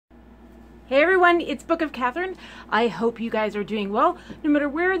Hey everyone, it's Book of Katherine. I hope you guys are doing well, no matter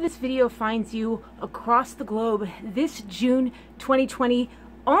where this video finds you across the globe this June 2020,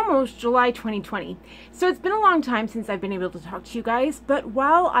 almost July 2020. So it's been a long time since I've been able to talk to you guys, but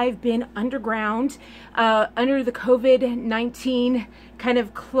while I've been underground, under the COVID-19 kind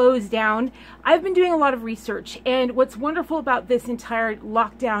of closed down, I've been doing a lot of research. And what's wonderful about this entire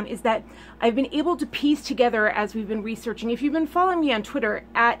lockdown is that I've been able to piece together as we've been researching. If you've been following me on Twitter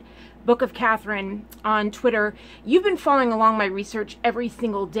at Book of Katherine on Twitter, you've been following along my research every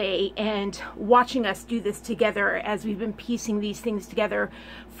single day and watching us do this together as we've been piecing these things together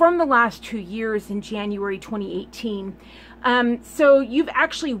from the last 2 years in January 2018. So you've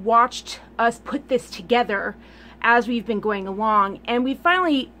actually watched us put this together as we've been going along, and we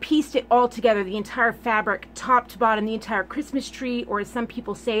finally pieced it all together, the entire fabric, top to bottom, the entire Christmas tree, or as some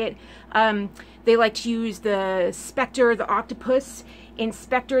people say it, they like to use the Spectre, the octopus. In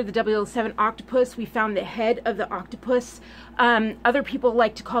Spectre, the 007 octopus, we found the head of the octopus. Other people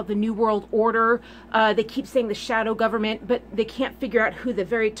like to call it the New World Order. They keep saying the shadow government, but they can't figure out who the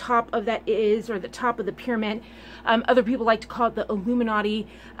very top of that is, or the top of the pyramid. Other people like to call it the Illuminati.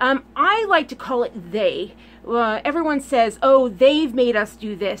 I like to call it they. Everyone says, oh, they've made us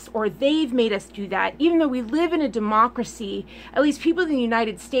do this, or they've made us do that. Even though we live in a democracy, at least people in the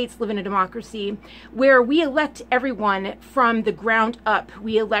United States live in a democracy, where we elect everyone from the ground up.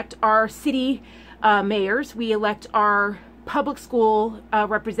 We elect our city mayors, we elect our public school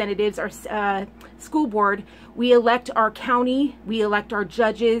representatives, our school board, we elect our county, we elect our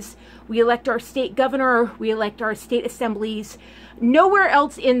judges, we elect our state governor, we elect our state assemblies. Nowhere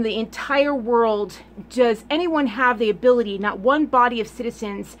else in the entire world does anyone have the ability, not one body of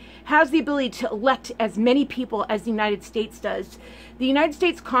citizens has the ability to elect as many people as the United States does. The United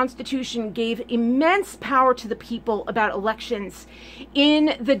States Constitution gave immense power to the people about elections.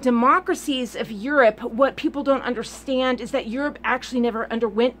 In the democracies of Europe, what people don't understand is that Europe actually never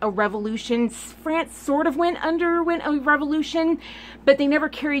underwent a revolution. France sort of underwent a revolution, but they never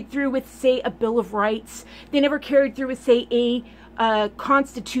carried through with, say, a Bill of Rights. They never carried through with, say, a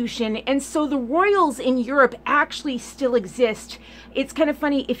constitution. And so the royals in Europe actually still exist. It's kind of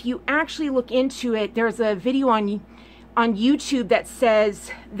funny, if you actually look into it, there's a video on YouTube that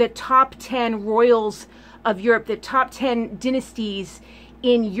says the top 10 royals of Europe, the top 10 dynasties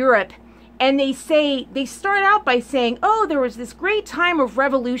in Europe. And they start out by saying, oh, there was this great time of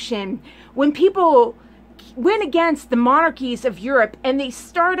revolution when people went against the monarchies of Europe. And they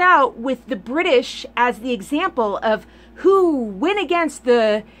start out with the British as the example of who went against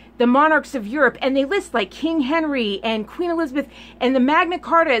the monarchs of Europe, and they list like King Henry and Queen Elizabeth, and the Magna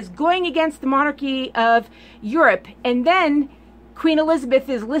Carta is going against the monarchy of Europe. And then Queen Elizabeth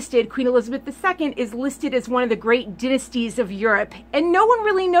is listed, Queen Elizabeth II is listed as one of the great dynasties of Europe. And no one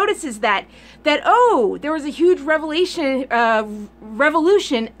really notices that oh, there was a huge revolution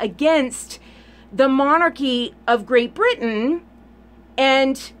against the monarchy of Great Britain,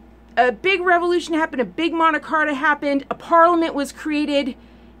 and a big revolution happened, a big Magna Carta happened, a parliament was created,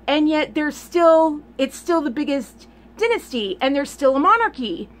 and yet it's still the biggest dynasty, and there's still a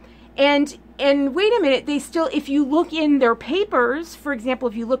monarchy. And wait a minute, they still, if you look in their papers, for example,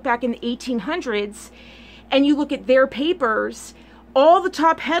 if you look back in the 1800s and you look at their papers, all the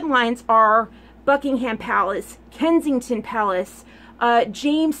top headlines are Buckingham Palace, Kensington Palace,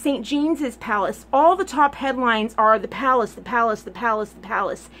 St. James's Palace. All the top headlines are the palace, the palace, the palace, the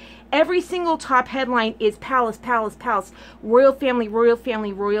palace. Every single top headline is palace, palace, palace, royal family, royal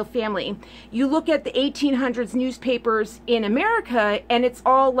family, royal family. You look at the 1800s newspapers in America, and it's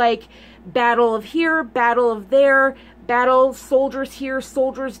all like battle of here, battle of there, battle, soldiers here,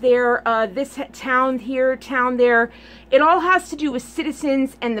 soldiers there, this town here, town there. It all has to do with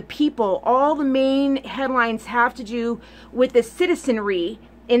citizens and the people. All the main headlines have to do with the citizenry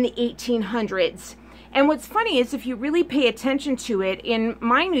in the 1800s. And what's funny is, if you really pay attention to it, in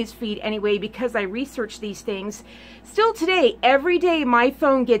my newsfeed anyway, because I research these things, still today, every day my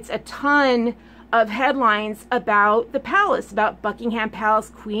phone gets a ton of headlines about the palace, about Buckingham Palace,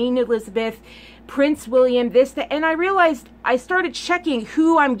 Queen Elizabeth, Prince William, this, that. And I realized, I started checking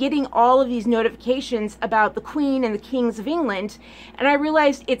who I'm getting all of these notifications about the Queen and the Kings of England, and I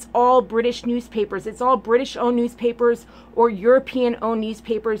realized it's all British newspapers. It's all British-owned newspapers or European-owned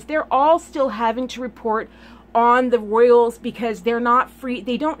newspapers. They're all still having to report on the royals because they're not free.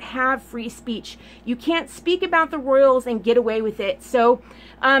 They don't have free speech. You can't speak about the royals and get away with it. So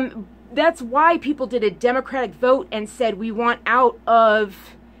that's why people did a democratic vote and said we want out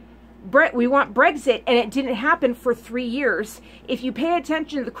of we want Brexit, and it didn't happen for 3 years. If you pay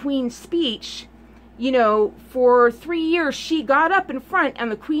attention to the Queen's speech, you know, for 3 years, she got up in front on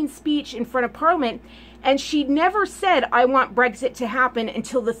the Queen's speech in front of Parliament, and she never said, I want Brexit to happen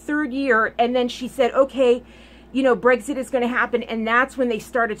until the 3rd year. And then she said, okay, you know, Brexit is going to happen. And that's when they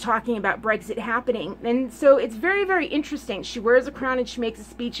started talking about Brexit happening. And so it's very, very interesting. She wears a crown and she makes a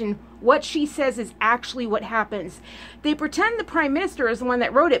speech, and what she says is actually what happens. They pretend the Prime Minister is the one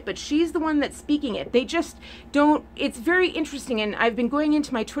that wrote it, but she's the one that's speaking it. They just don't. It's very interesting. And I've been going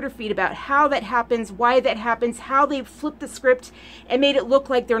into my Twitter feed about how that happens, why that happens, how they've flipped the script and made it look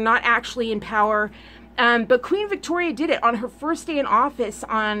like they're not actually in power. But Queen Victoria did it on her first day in office in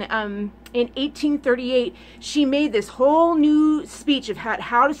 1838. She made this whole new speech of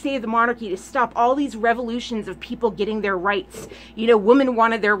how to save the monarchy, to stop all these revolutions of people getting their rights. You know, women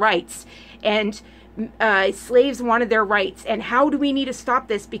wanted their rights, and slaves wanted their rights. And how do we need to stop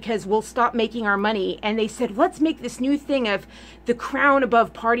this? Because we'll stop making our money. And they said, let's make this new thing of the crown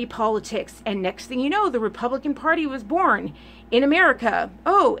above party politics. And next thing you know, the Republican Party was born in America.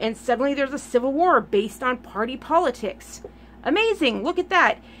 Oh, and suddenly there's a civil war based on party politics. Amazing, look at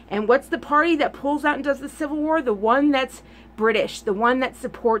that. And what's the party that pulls out and does the civil war? The one that's British, the one that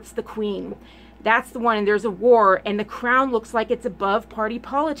supports the Queen. That's the one, and there's a war, and the crown looks like it's above party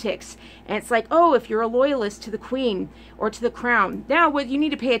politics. And it's like, oh, if you're a loyalist to the Queen or to the crown. Now, what you need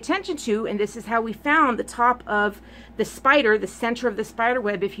to pay attention to, and this is how we found the top of the spider, the center of the spider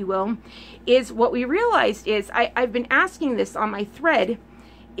web, if you will, is what we realized is, I've been asking this on my thread,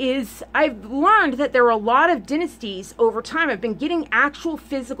 is I've learned that there are a lot of dynasties over time. I've been getting actual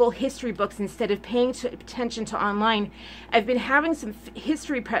physical history books instead of paying attention to online. I've been having some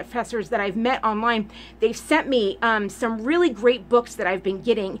history professors that I've met online. They've sent me some really great books that I've been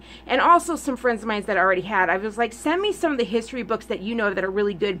getting, and also some friends of mine that I already had. I was like, send me some of the history books that you know that are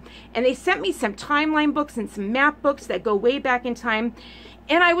really good. And they sent me some timeline books and some map books that go way back in time.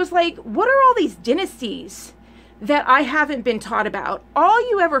 And I was like, what are all these dynasties that I haven't been taught about? All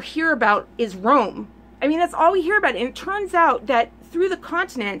you ever hear about is Rome. I mean, that's all we hear about. And it turns out that through the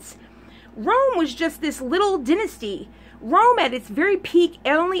continents, Rome was just this little dynasty. Rome at its very peak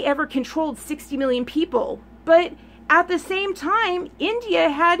only ever controlled 60 million people. But at the same time,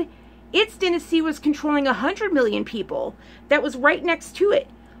 India had, its dynasty was controlling 100 million people. That was right next to it.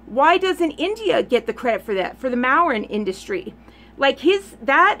 Why doesn't India get the credit for that? For the Mauryan industry? Like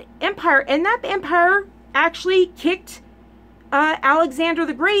that empire, and that empire actually kicked Alexander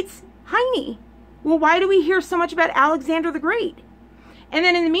the Great's hiney. Well, why do we hear so much about Alexander the Great? And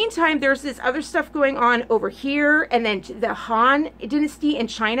then in the meantime, there's this other stuff going on over here, and then the Han dynasty in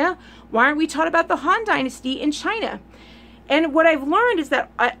China. Why aren't we taught about the Han dynasty in China? And what I've learned is that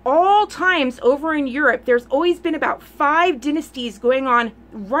at all times over in Europe, there's always been about 5 dynasties going on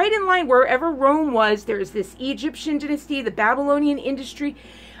right in line wherever Rome was. There's this Egyptian dynasty, the Babylonian industry.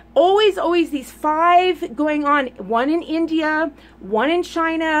 Always these 5 going on. One in India, one in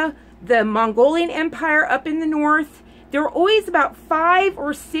China, the Mongolian Empire up in the north. There were always about 5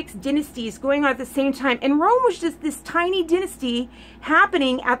 or 6 dynasties going on at the same time. And Rome was just this tiny dynasty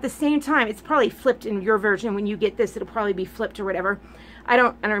happening at the same time. It's probably flipped in your version. When you get this, it'll probably be flipped or whatever. I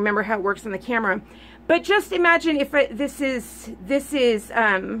don't remember how it works on the camera. But just imagine if this is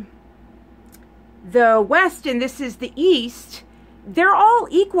the West and this is the East. They're all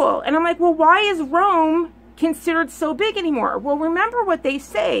equal. And I'm like, well, why is Rome considered so big anymore? Well, remember what they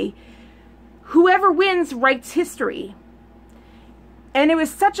say. Whoever wins writes history. And it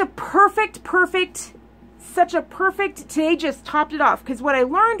was such a perfect, today just topped it off. Because what I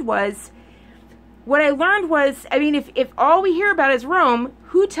learned was, I mean, if all we hear about is Rome,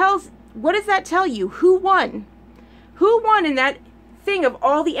 what does that tell you? Who won? Who won in that thing of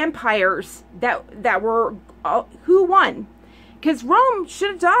all the empires who won? Because Rome should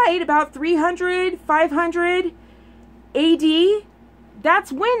have died about 300, 500 AD.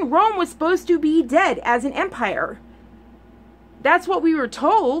 That's when Rome was supposed to be dead as an empire. That's what we were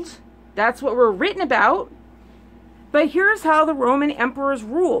told. That's what we're written about. But here's how the Roman emperors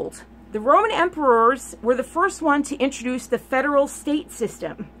ruled. The Roman emperors were the first one to introduce the federal state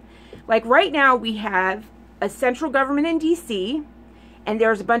system. Like right now we have a central government in DC, and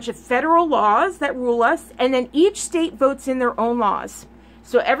there's a bunch of federal laws that rule us, and then each state votes in their own laws.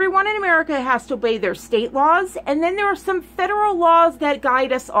 So everyone in America has to obey their state laws, and then there are some federal laws that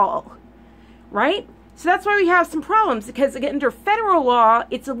guide us all, right? So that's why we have some problems, because again, under federal law,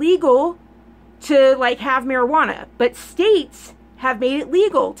 it's illegal to like have marijuana, but states have made it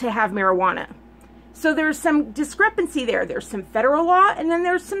legal to have marijuana. So there's some discrepancy there. There's some federal law, and then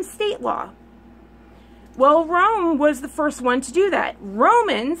there's some state law. Well, Rome was the first one to do that.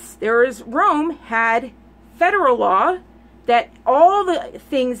 Rome had federal law, that all the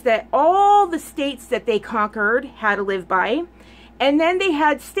things that all the states that they conquered had to live by. And then they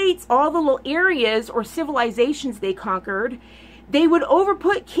had states, all the little areas or civilizations they conquered, they would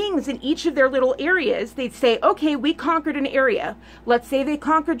overput kings in each of their little areas. They'd say, okay, we conquered an area. Let's say they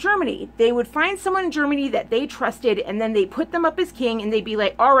conquered Germany. They would find someone in Germany that they trusted, and then they put them up as king, and they'd be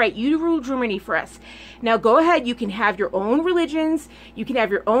like, all right, you rule Germany for us. Now go ahead, you can have your own religions, you can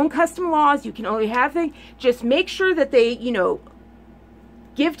have your own custom laws, you can only have things. Just make sure that they, you know,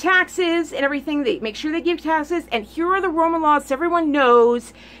 give taxes and everything. They make sure they give taxes, and here are the Roman laws so everyone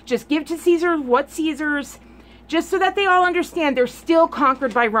knows. Just give to Caesar what's Caesar's, just so that they all understand they're still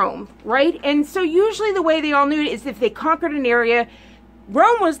conquered by Rome, right? And so usually the way they all knew it is if they conquered an area,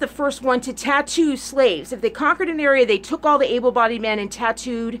 Rome was the first one to tattoo slaves. If they conquered an area, they took all the able-bodied men and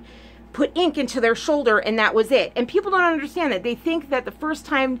tattooed, put ink into their shoulder, and that was it. And people don't understand that. They think that the first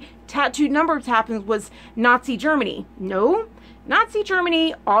time tattooed numbers happened was Nazi Germany. No, Nazi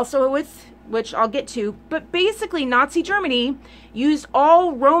Germany also with, which I'll get to, but basically Nazi Germany used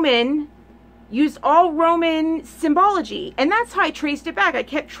all Roman symbology. And that's how I traced it back. I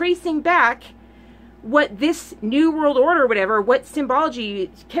kept tracing back what this New World Order, whatever, what symbology,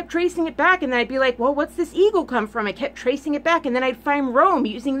 kept tracing it back. And then I'd be like, well, what's this eagle come from? I kept tracing it back. And then I'd find Rome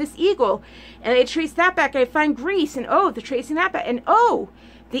using this eagle. And I'd trace that back. I'd find Greece. And oh, they're tracing that back. And oh,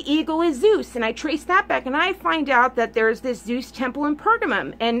 the eagle is Zeus. And I trace that back. And I find out that there's this Zeus temple in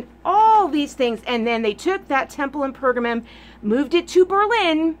Pergamum. And all these things. And then they took that temple in Pergamum, moved it to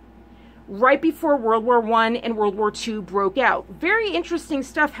Berlin, right before World War I and World War II broke out. Very interesting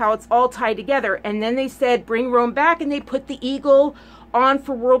stuff how it's all tied together. And then they said, bring Rome back, and they put the eagle on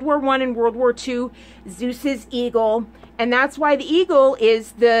for World War I and World War II, Zeus's eagle. And that's why the eagle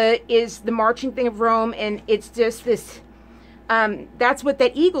is the marching thing of Rome, and it's just this, that's what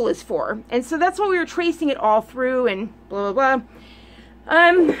that eagle is for. And so that's why we were tracing it all through and blah, blah,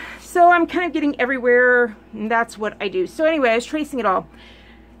 blah. So I'm kind of getting everywhere, and that's what I do. So anyway, I was tracing it all.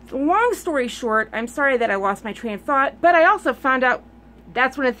 Long story short, I'm sorry that I lost my train of thought, but I also found out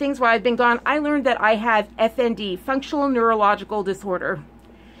that's one of the things while I've been gone. I learned that I have FND, Functional Neurological Disorder.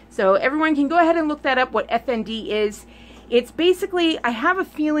 So everyone can go ahead and look that up, what FND is. It's basically, I have a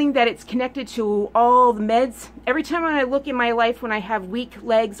feeling that it's connected to all the meds. Every time when I look in my life when I have weak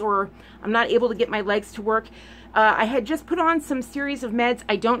legs or I'm not able to get my legs to work, I had just put on some series of meds.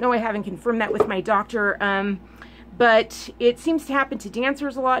 I don't know, I haven't confirmed that with my doctor. But it seems to happen to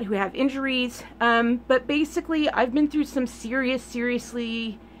dancers a lot who have injuries. But basically, I've been through some serious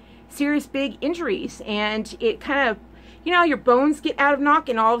big injuries. And it kind of, you know, your bones get out of knock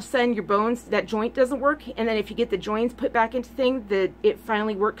and all of a sudden your bones, that joint doesn't work. And then if you get the joints put back into things, it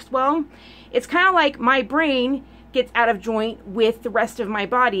finally works well. It's kind of like my brain gets out of joint with the rest of my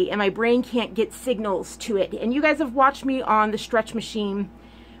body and my brain can't get signals to it. And you guys have watched me on the stretch machine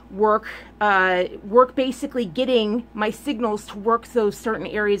work basically getting my signals to work those certain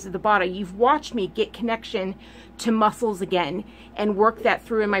areas of the body. You've watched me get connection to muscles again and work that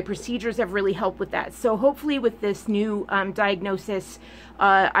through, and my procedures have really helped with that. So hopefully with this new diagnosis,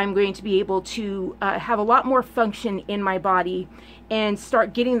 I'm going to be able to have a lot more function in my body and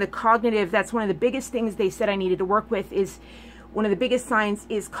start getting the cognitive. That's one of the biggest things they said I needed to work with. Is one of the biggest signs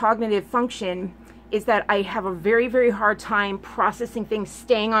is cognitive function, is that I have a very, very hard time processing things,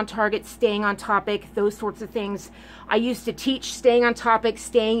 staying on target, staying on topic, those sorts of things. I used to teach staying on topic,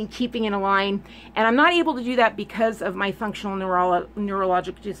 keeping in a line, and I'm not able to do that because of my functional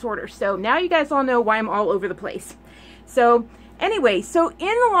neurologic disorder. So now you guys all know why I'm all over the place. So anyway, so in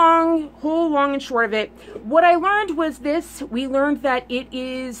the long and short of it, what I learned was this. We learned that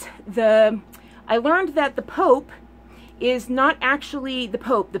I learned that the Pope is not actually the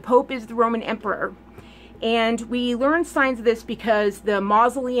Pope. The Pope is the Roman Emperor. And we learned signs of this because the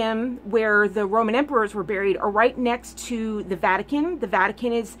mausoleum where the Roman emperors were buried are right next to the Vatican. The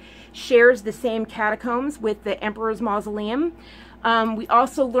Vatican shares the same catacombs with the Emperor's mausoleum. We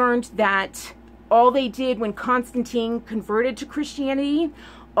also learned that all they did when Constantine converted to Christianity,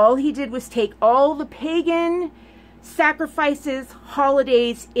 all he did was take all the pagan sacrifices,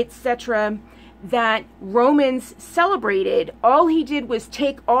 holidays, etc., that Romans celebrated. All he did was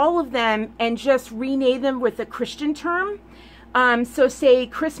take all of them and just rename them with a Christian term. So say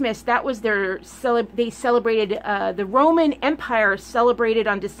Christmas, that was they celebrated, the Roman Empire celebrated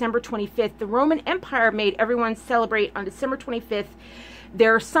on December 25th. The Roman Empire made everyone celebrate on December 25th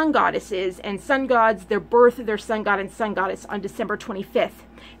their sun goddesses and sun gods, their birth of their sun god and sun goddess on December 25th.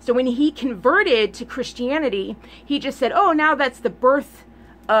 So when he converted to Christianity, he just said, oh, now that's the birth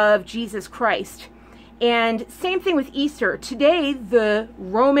of Jesus Christ. And same thing with Easter. Today, the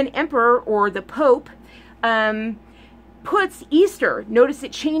Roman Emperor or the Pope puts Easter. Notice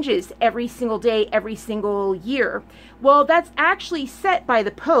it changes every single day, every single year. Well, that's actually set by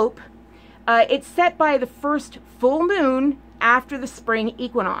the Pope. It's set by the first full moon after the spring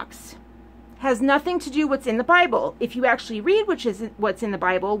equinox. Has nothing to do with what's in the Bible. If you actually read what's in the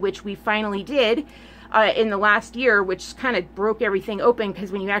Bible, which we finally did in the last year, which kind of broke everything open,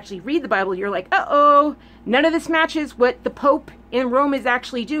 because when you actually read the Bible, you're like, uh-oh, none of this matches what the Pope in Rome is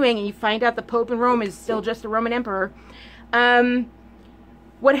actually doing, and you find out the Pope in Rome is still just a Roman emperor.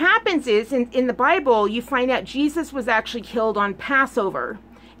 What happens is, in the Bible, you find out Jesus was actually killed on Passover.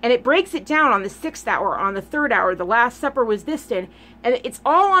 And it breaks it down on the 6th hour, on the 3rd hour, the Last Supper was distant, and it's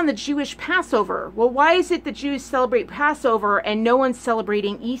all on the Jewish Passover. Well, why is it the Jews celebrate Passover and no one's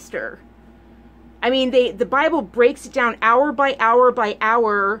celebrating Easter? I mean, the Bible breaks it down hour by hour by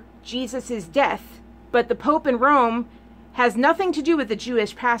hour, Jesus' death, but the Pope in Rome has nothing to do with the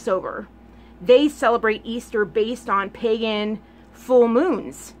Jewish Passover. They celebrate Easter based on pagan full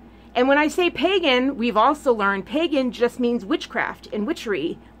moons. And when I say pagan, we've also learned pagan just means witchcraft and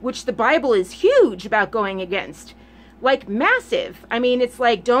witchery, which the Bible is huge about going against. Like massive. I mean, it's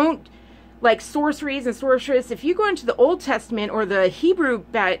like, don't, like sorceries and sorceress. If you go into the Old Testament or the Hebrew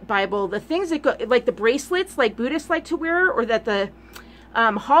Bible, the things that go, like the bracelets like Buddhists like to wear, or that the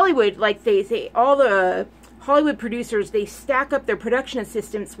Hollywood, like all the Hollywood producers, they stack up their production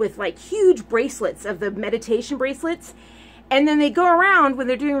assistants with like huge bracelets of the meditation bracelets. And then they go around when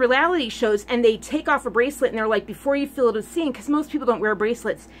they're doing reality shows and they take off a bracelet and they're like, before you feel it a scene, because most people don't wear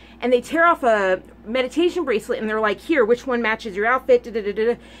bracelets, and they tear off a meditation bracelet and they're like, here, which one matches your outfit, da, da, da,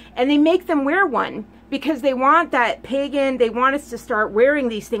 da. And they make them wear one because they want that pagan, they want us to start wearing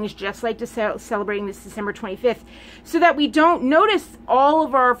these things just like celebrating this December 25th, so that we don't notice all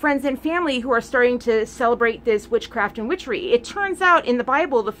of our friends and family who are starting to celebrate this witchcraft and witchery. It turns out in the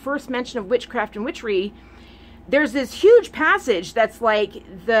Bible, the first mention of witchcraft and witchery, there's this huge passage that's like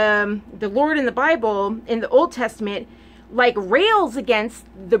the Lord in the Bible, in the Old Testament, like rails against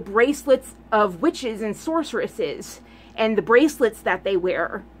the bracelets of witches and sorceresses and the bracelets that they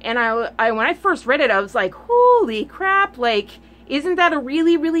wear. And I when I first read it, I was like, holy crap, like, isn't that a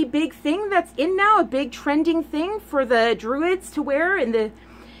really, really big thing that's in now? A big trending thing for the Druids to wear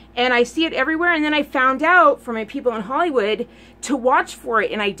and I see it everywhere. And then I found out from my people in Hollywood to watch for it.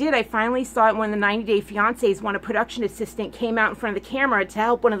 And I did. I finally saw it when the 90 Day Fiancés, when a production assistant came out in front of the camera to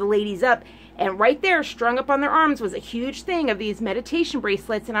help one of the ladies up. And right there, strung up on their arms, was a huge thing of these meditation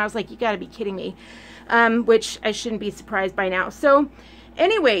bracelets. And I was like, you got to be kidding me. Which I shouldn't be surprised by now. So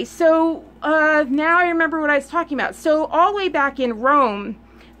anyway, so now I remember what I was talking about. So all the way back in Rome,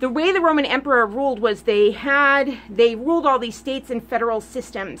 the way the Roman emperor ruled was they ruled all these states and federal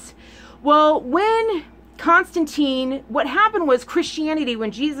systems. Well, when Constantine, what happened was Christianity, when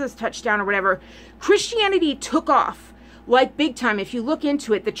Jesus touched down or whatever, Christianity took off like big time. If you look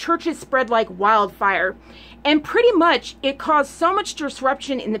into it, the churches spread like wildfire. And pretty much it caused so much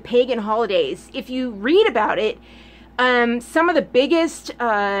disruption in the pagan holidays. If you read about it, some of the biggest,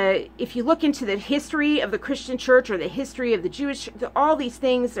 if you look into the history of the Christian church or the history of the Jewish, all these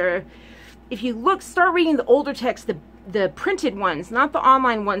things are, if you start reading the older texts, the printed ones, not the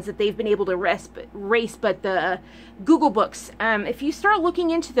online ones that they've been able to erase, but the Google books, if you start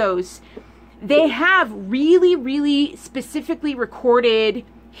looking into those, they have really, really specifically recorded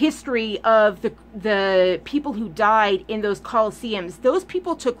history of the people who died in those Colosseums. Those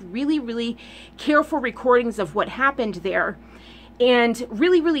people took really, really careful recordings of what happened there and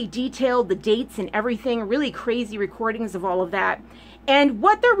really, really detailed the dates and everything, really crazy recordings of all of that. And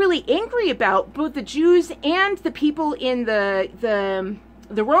what they're really angry about, both the Jews and the people in the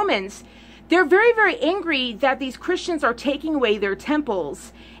Romans, they're very, very angry that these Christians are taking away their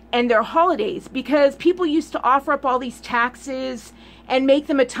temples and their holidays, because people used to offer up all these taxes and make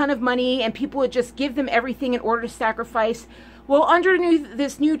them a ton of money, and people would just give them everything in order to sacrifice. Well, under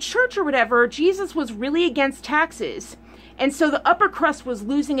this new church or whatever, Jesus was really against taxes. And so the upper crust was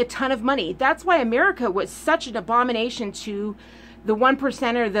losing a ton of money. That's why America was such an abomination to the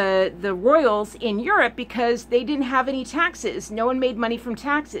 1% or the royals in Europe, because they didn't have any taxes. No one made money from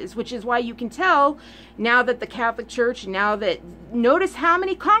taxes, which is why you can tell now that the Catholic Church, now that, notice how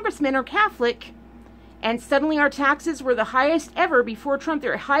many congressmen are Catholic, and suddenly our taxes were the highest ever before Trump.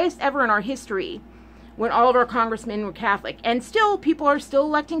 They're highest ever in our history when all of our congressmen were Catholic. And still, people are still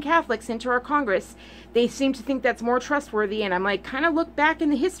electing Catholics into our Congress. They seem to think that's more trustworthy, and I'm like, kind of look back in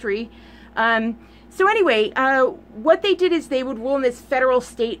the history. So anyway, what they did is they would rule in this federal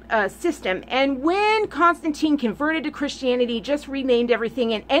state system. And when Constantine converted to Christianity, just renamed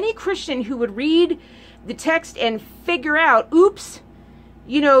everything. And any Christian who would read the text and figure out, oops,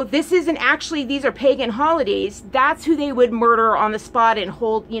 you know, this isn't actually, these are pagan holidays, that's who they would murder on the spot and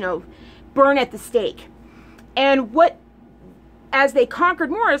hold, you know, burn at the stake. And what, as they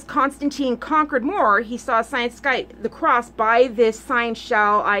conquered more, as Constantine conquered more, he saw a sign in the sky, the cross, by this sign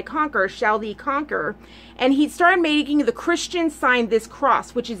shall I conquer, shall thee conquer. And he started making the Christian sign this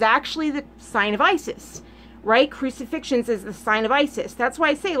cross, which is actually the sign of ISIS, right? Crucifixions is the sign of ISIS. That's why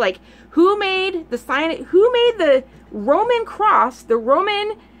I say, like, who made the sign, who made the Roman cross, the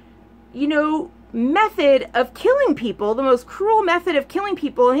Roman, you know, method of killing people, the most cruel method of killing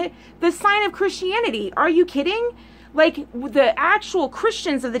people, the sign of Christianity? Are you kidding? Like, the actual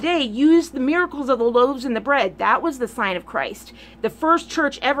Christians of the day used the miracles of the loaves and the bread. That was the sign of Christ. The first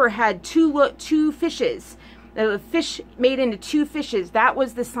church ever had two fishes. The fish made into two fishes. That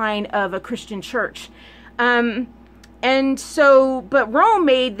was the sign of a Christian church. And so, but Rome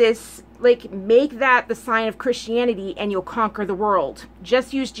made this, like, make that the sign of Christianity and you'll conquer the world.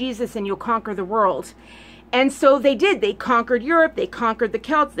 Just use Jesus and you'll conquer the world. And so they did. They conquered Europe. They conquered the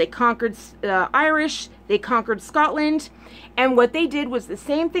Celts. They conquered Irish. They conquered Scotland. And what they did was the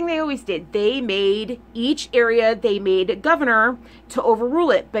same thing they always did. They made each area, they made a governor to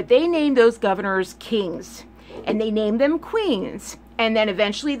overrule it. But they named those governors kings. And they named them queens. And then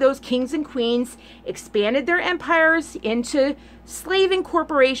eventually those kings and queens expanded their empires into slaving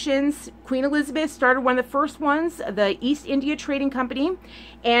corporations. Queen Elizabeth started one of the first ones, the East India Trading Company.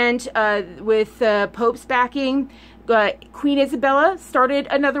 And with Pope's backing, Queen Isabella started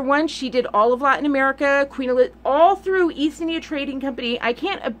another one. She did all of Latin America, all through East India Trading Company.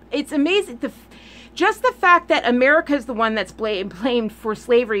 It's amazing. Just the fact that America is the one that's blamed for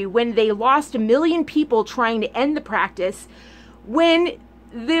slavery when they lost 1 million people trying to end the practice, when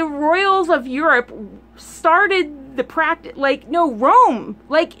the royals of Europe started the practice, like, no, Rome,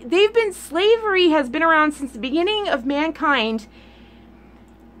 like, slavery has been around since the beginning of mankind,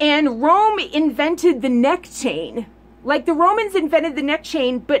 and Rome invented the neck chain. Like, the Romans invented the neck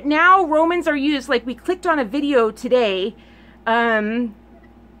chain, but now Romans are used, like, we clicked on a video today,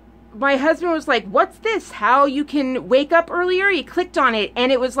 my husband was like, what's this? How you can wake up earlier? He clicked on it,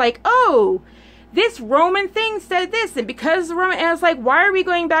 and it was like, oh, this Roman thing said this, and because the Roman, and I was like, why are we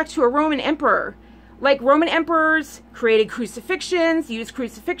going back to a Roman emperor? Like, Roman emperors created crucifixions, used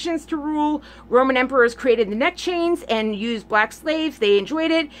crucifixions to rule. Roman emperors created the neck chains and used black slaves. They enjoyed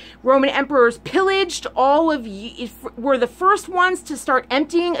it. Roman emperors pillaged were the first ones to start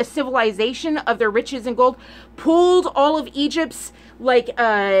emptying a civilization of their riches and gold, pulled all of Egypt's, like,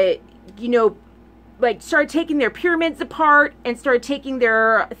 you know, like, started taking their pyramids apart and started taking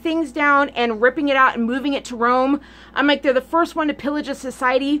their things down and ripping it out and moving it to Rome. I'm like, they're the first one to pillage a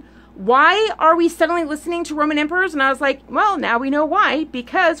society. Why are we suddenly listening to Roman emperors? And I was like, well, now we know why,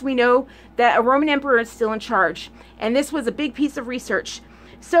 because we know that a Roman emperor is still in charge. And this was a big piece of research.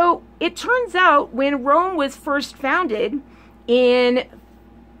 So it turns out when Rome was first founded in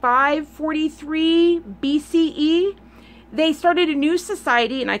 543 BCE, they started a new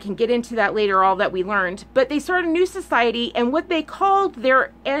society, and I can get into that later, all that we learned, but they started a new society, and what they called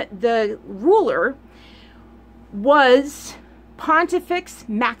the ruler was Pontifex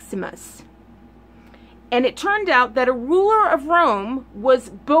Maximus. And it turned out that a ruler of Rome was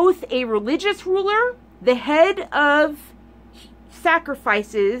both a religious ruler, the head of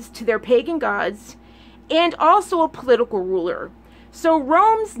sacrifices to their pagan gods, and also a political ruler. So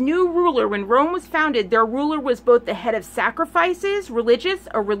Rome's new ruler, when Rome was founded, their ruler was both the head of sacrifices,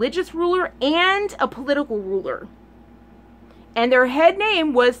 a religious ruler, and a political ruler. And their head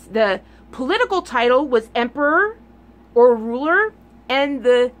name was, the political title was emperor or ruler, and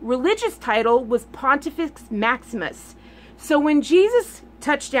the religious title was Pontifex Maximus. So when Jesus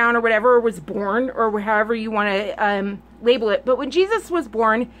touched down or whatever, was born, or however you want to label it, but when Jesus was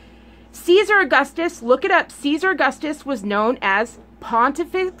born, Caesar Augustus, look it up, Caesar Augustus was known as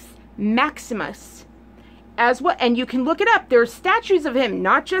Pontifex Maximus. As what, and you can look it up, there's statues of him,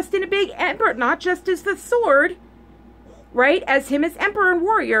 not just in a big emperor, not just as the sword, right, as him as emperor and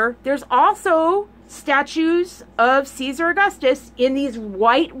warrior, there's also statues of Caesar Augustus in these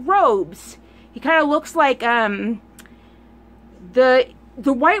white robes. He kind of looks like,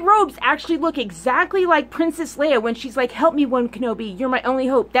 the white robes actually look exactly like Princess Leia when she's like, help me, one Kenobi, you're my only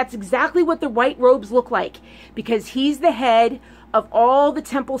hope. That's exactly what the white robes look like, because he's the head of all the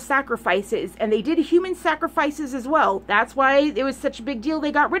temple sacrifices, and they did human sacrifices as well. That's why it was such a big deal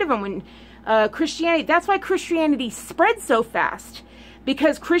they got rid of them when Christianity, that's why Christianity spread so fast,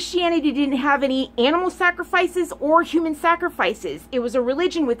 because Christianity didn't have any animal sacrifices or human sacrifices. It was a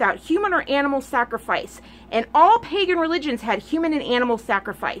religion without human or animal sacrifice. And all pagan religions had human and animal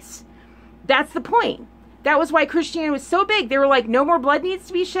sacrifice. That's the point. That was why Christianity was so big. They were like, no more blood needs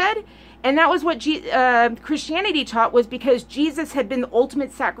to be shed. And that was what Christianity taught, was because Jesus had been the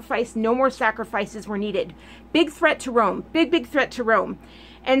ultimate sacrifice. No more sacrifices were needed. Big threat to Rome. Big, big threat to Rome.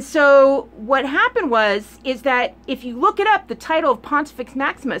 And so what happened is that if you look it up, the title of Pontifex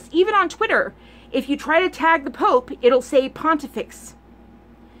Maximus, even on Twitter, if you try to tag the Pope, it'll say Pontifex.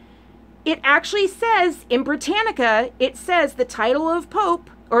 It actually says in Britannica, it says the title of Pope,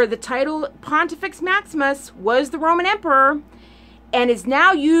 or the title Pontifex Maximus, was the Roman Emperor and is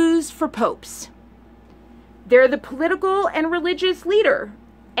now used for popes. They're the political and religious leader.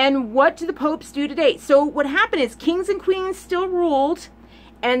 And what do the popes do today? So what happened is kings and queens still ruled,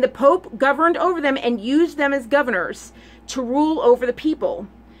 and the Pope governed over them and used them as governors to rule over the people.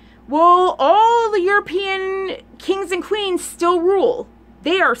 Well, all the European kings and queens still rule.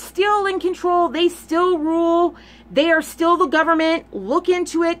 They are still in control. They still rule. They are still the government. Look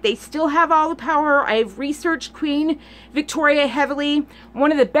into it. They still have all the power. I've researched Queen Victoria heavily.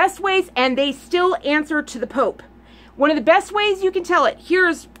 One of the best ways, and they still answer to the Pope. One of the best ways you can tell it.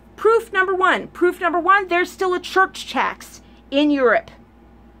 Here's proof number one. Proof number one, there's still a church tax in Europe.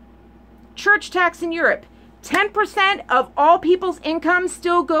 Church tax in Europe. 10% of all people's income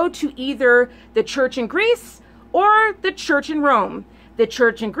still go to either the church in Greece or the church in Rome. The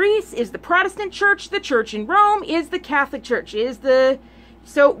church in Greece is the Protestant church. The church in Rome is the Catholic church.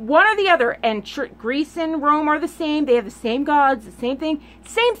 So one or the other. And Greece and Rome are the same. They have the same gods, the same thing.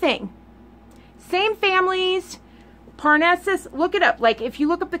 Same thing. Same families. Parnassus, look it up. Like if you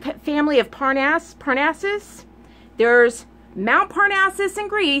look up the family of Parnassus, there's Mount Parnassus in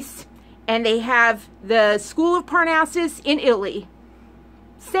Greece, and they have the School of Parnassus in Italy.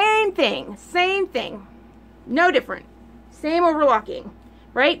 Same thing. Same thing. No different. Same overlocking,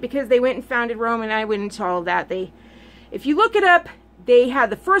 right? Because they went and founded Rome, and I went into all of that. If you look it up, they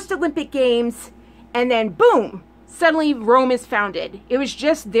had the first Olympic Games, and then boom, suddenly Rome is founded. It was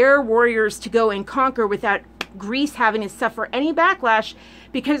just their warriors to go and conquer without Greece having to suffer any backlash,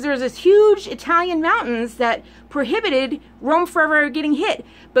 because there's this huge Italian mountains that prohibited Rome from ever getting hit.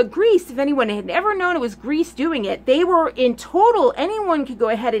 But Greece, if anyone had ever known it was Greece doing it, they were in total, anyone could go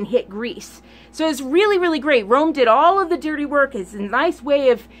ahead and hit Greece. So it's really, really great. Rome did all of the dirty work. It's a nice way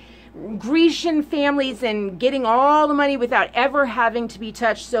of Grecian families and getting all the money without ever having to be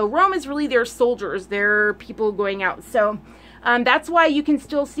touched. So Rome is really their soldiers, their people going out. So that's why you can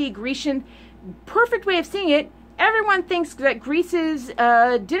still see Grecian. Perfect way of seeing it. Everyone thinks that Greece's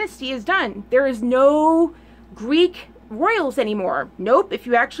dynasty is done. There is no Greek royals anymore. Nope. If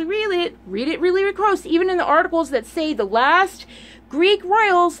you actually read it really, really close. Even in the articles that say the last Greek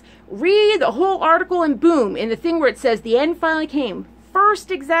royals, read the whole article and boom, in the thing where it says the end finally came.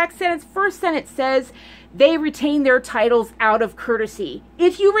 First exact sentence, first sentence says they retain their titles out of courtesy.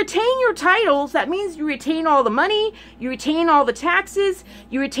 If you retain your titles, that means you retain all the money, you retain all the taxes,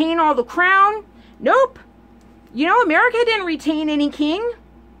 you retain all the crown. Nope. You know, America didn't retain any king.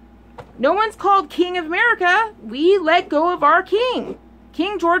 No one's called King of America. We let go of our king.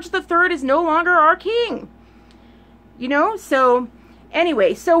 King George III is no longer our king. You know, so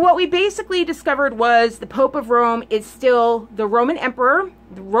anyway, so what we basically discovered was the Pope of Rome is still the Roman Emperor.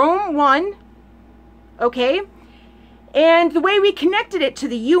 Rome won. Okay? And the way we connected it to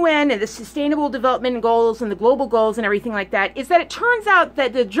the UN and the Sustainable Development Goals and the global goals and everything like that is that it turns out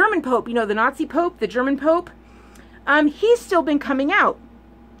that the German Pope, you know, the Nazi Pope, the German Pope, he's still been coming out.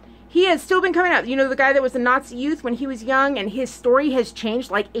 He has still been coming out. You know, the guy that was a Nazi youth when he was young, and his story has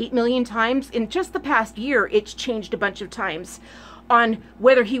changed like 8 million times. In just the past year, it's changed a bunch of times on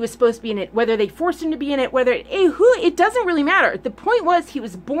whether he was supposed to be in it, whether they forced him to be in it, whether it doesn't really matter. The point was he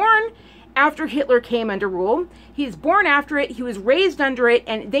was born after Hitler came under rule. He was born after it. He was raised under it,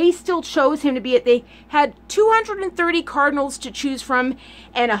 and they still chose him to be it. They had 230 cardinals to choose from,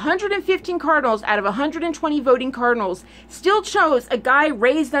 and 115 cardinals out of 120 voting cardinals still chose a guy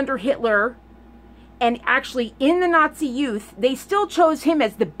raised under Hitler. And actually, in the Nazi youth, they still chose him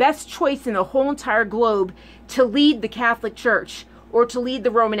as the best choice in the whole entire globe to lead the Catholic Church or to lead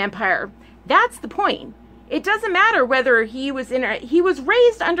the Roman Empire. That's the point. It doesn't matter whether he was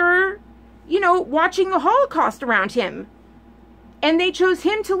raised under, you know, watching the Holocaust around him. And they chose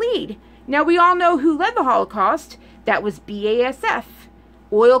him to lead. Now, we all know who led the Holocaust. That was BASF.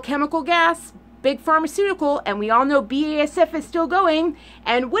 Oil, chemical, gas, big pharmaceutical. And we all know BASF is still going.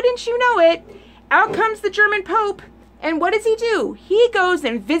 And wouldn't you know it, out comes the German Pope. And what does he do? He goes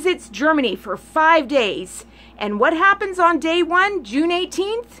and visits Germany for 5 days. And what happens on day one, June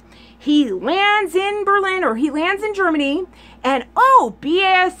 18th? He lands in Berlin, or he lands in Germany, and oh,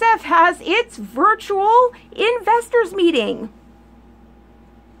 BASF has its virtual investors meeting.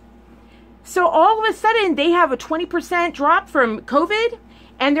 So all of a sudden they have a 20% drop from COVID,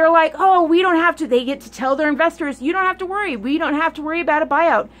 and they're like, oh, we don't have to. They get to tell their investors, you don't have to worry. We don't have to worry about a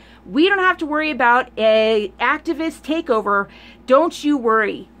buyout. We don't have to worry about a activist takeover. Don't you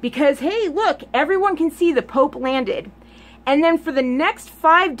worry. Because, hey, look, everyone can see the Pope landed. And then for the next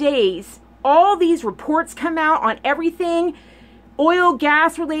 5 days, all these reports come out on everything. Oil,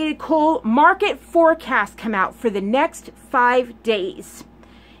 gas related, coal, market forecasts come out for the next 5 days.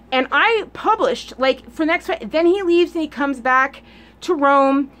 And I published, like, for next, then he leaves and he comes back to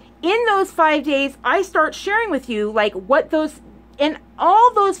Rome. In those 5 days, I start sharing with you, like, what those, in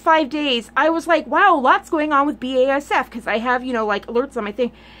all those 5 days, I was like, wow, lots going on with BASF, because I have, you know, like, alerts on my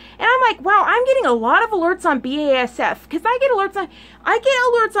thing. And I'm like, wow, I'm getting a lot of alerts on BASF, because I get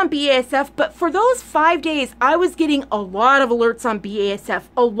alerts on BASF, but for those 5 days, I was getting a lot of alerts on BASF,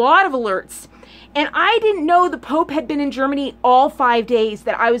 a lot of alerts. And I didn't know the Pope had been in Germany all 5 days,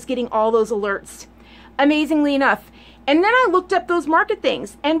 that I was getting all those alerts, amazingly enough. And then I looked up those market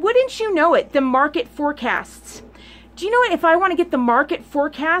things, and wouldn't you know it, the market forecasts. Do you know what, if I want to get the market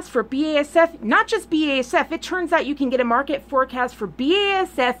forecast for BASF, not just BASF, it turns out you can get a market forecast for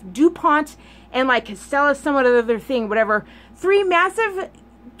BASF, DuPont, and like Castella, some other thing, whatever. 3 massive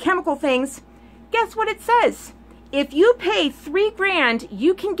chemical things. Guess what it says? If you pay $3 grand,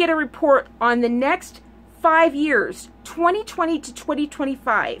 you can get a report on the next 5 years, 2020 to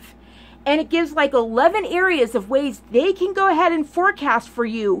 2025. And it gives like 11 areas of ways they can go ahead and forecast for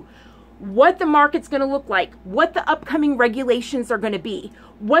you what the market's going to look like, what the upcoming regulations are going to be,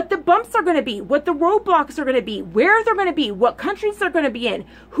 what the bumps are going to be, what the roadblocks are going to be, where they're going to be, what countries they're going to be in,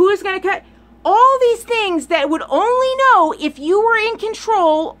 who is going to cut. All these things that would only know if you were in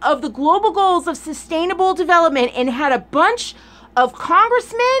control of the global goals of sustainable development and had a bunch of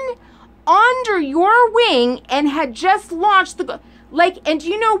congressmen under your wing and had just launched the... and do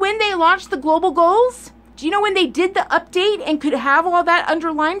you know when they launched the global goals? Do you know when they did the update and could have all that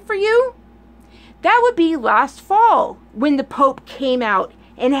underlined for you? That would be last fall when the Pope came out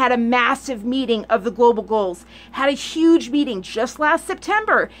and had a massive meeting of the global goals. Had a huge meeting just last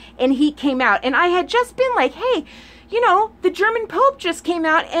September, and he came out. And I had just been like, hey, you know, the German Pope just came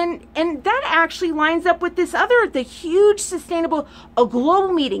out, and that actually lines up with this other, the huge sustainable, a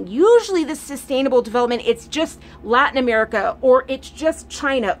global meeting. Usually the sustainable development, it's just Latin America, or it's just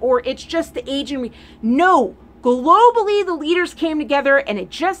China, or it's just the Asian. No, globally the leaders came together, and it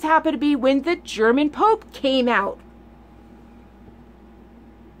just happened to be when the German Pope came out.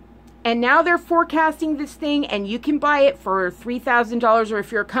 And now they're forecasting this thing, and you can buy it for $3,000, or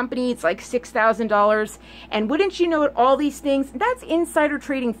if you're a company, it's like $6,000. And wouldn't you know it, all these things, that's insider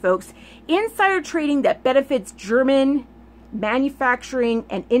trading, folks. Insider trading that benefits German manufacturing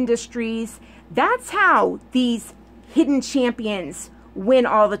and industries. That's how these hidden champions win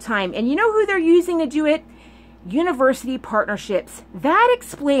all the time. And you know who they're using to do it? University partnerships. That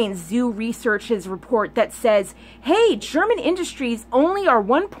explains Zoo Research's report that says, hey, German industries only are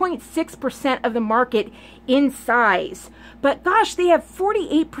 1.6% of the market in size. But gosh, they have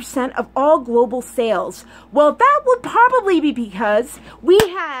 48% of all global sales. Well, that would probably be because we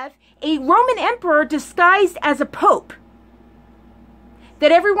have a Roman emperor disguised as a pope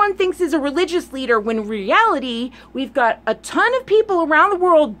that everyone thinks is a religious leader, when in reality, we've got a ton of people around the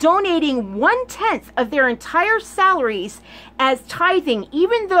world donating 1/10 of their entire salaries as tithing,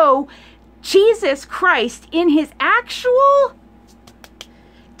 even though Jesus Christ, in his actual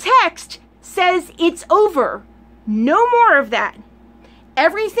text, says it's over. No more of that.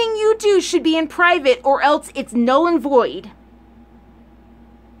 Everything you do should be in private, or else it's null and void.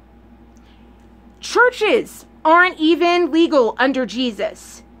 Churches aren't even legal under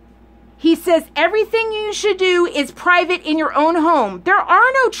Jesus. He says everything you should do is private in your own home. There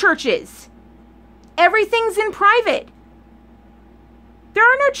are no churches. Everything's in private. There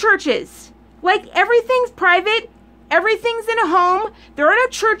are no churches. Like, everything's private. Everything's in a home. There are no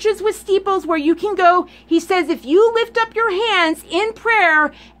churches with steeples where you can go. He says if you lift up your hands in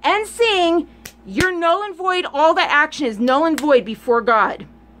prayer and sing, you're null and void. All that action is null and void before God.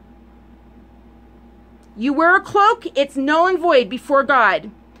 You wear a cloak, it's null and void before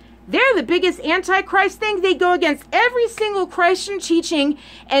God. They're the biggest antichrist thing. They go against every single Christian teaching.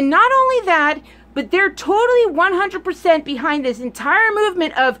 And not only that, but they're totally 100% behind this entire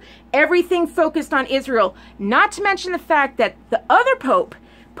movement of everything focused on Israel. Not to mention the fact that the other Pope,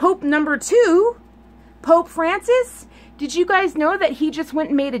 Pope number 2, Pope Francis, did you guys know that he just went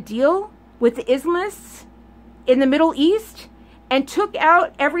and made a deal with the Islamists in the Middle East and took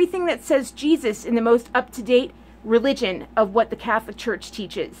out everything that says Jesus in the most up-to-date religion of what the Catholic Church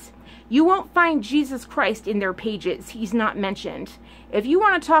teaches? You won't find Jesus Christ in their pages. He's not mentioned. If you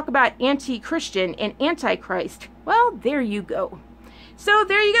want to talk about anti-Christian and antichrist, well, there you go. So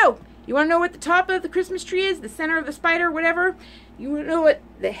there you go. You want to know what the top of the Christmas tree is, the center of the spider, whatever? You want to know what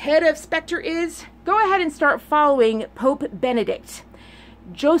the head of Spectre is? Go ahead and start following Pope Benedict,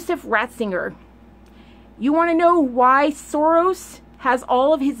 Joseph Ratzinger. You want to know why Soros has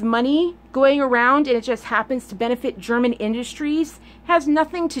all of his money going around and it just happens to benefit German industries? Has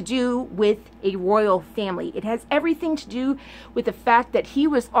nothing to do with a royal family. It has everything to do with the fact that he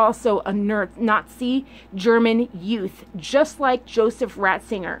was also a Nazi German youth, just like Joseph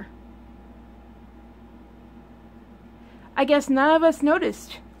Ratzinger. I guess none of us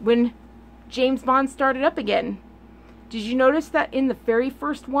noticed when James Bond started up again. Did you notice that in the very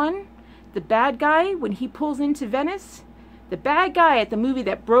first one, the bad guy, when he pulls into Venice, the bad guy at the movie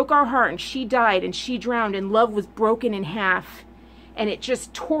that broke our heart and she died and she drowned and love was broken in half and it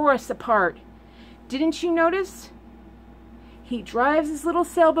just tore us apart. Didn't you notice? He drives his little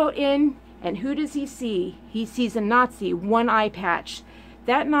sailboat in and who does he see? He sees a Nazi, one eye patch.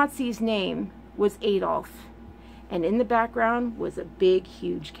 That Nazi's name was Adolf. And in the background was a big,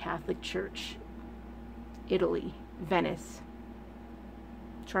 huge Catholic church. Italy, Venice.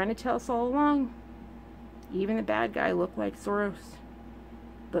 Trying to tell us all along. Even the bad guy looked like Soros.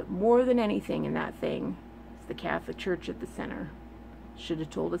 But more than anything in that thing, it's the Catholic Church at the center. Should have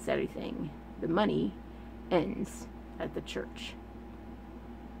told us everything. The money ends at the church.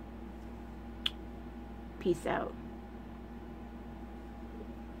 Peace out.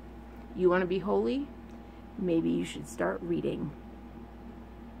 You want to be holy? Maybe you should start reading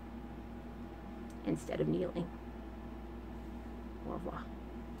instead of kneeling. Au revoir.